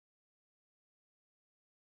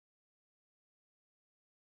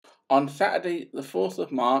On Saturday the 4th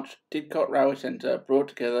of March, Didcot Railway Centre brought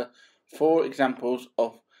together 4 examples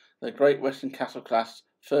of the Great Western Castle class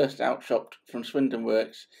first outshopped from Swindon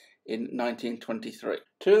Works in 1923.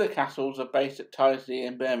 2 of the castles are based at Tyseley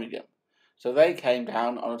in Birmingham, so they came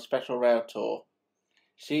down on a special rail tour,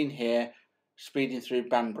 seen here speeding through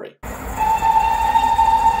Banbury.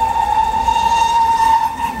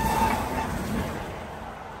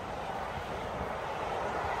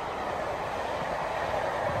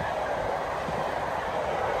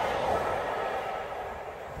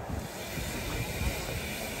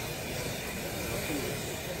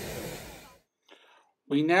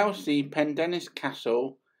 We now see Pendennis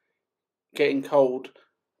Castle getting cold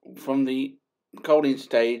from the coaling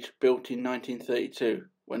stage built in 1932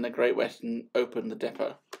 when the Great Western opened the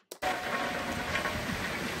depot.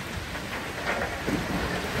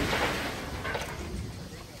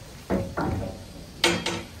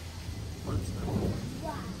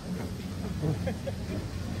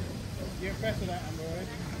 You're better that, Amber.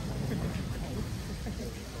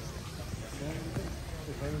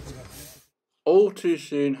 All too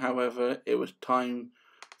soon, however, it was time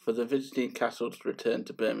for the visiting castles to return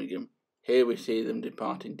to Birmingham. Here we see them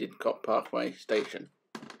departing Didcot Parkway station.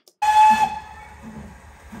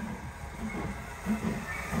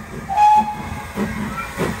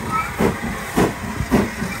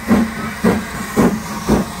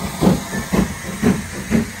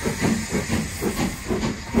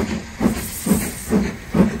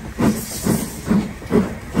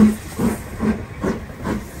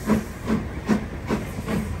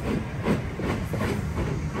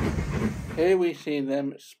 Here we see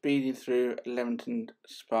them speeding through Leamington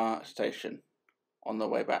Spa station on their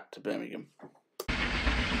way back to Birmingham.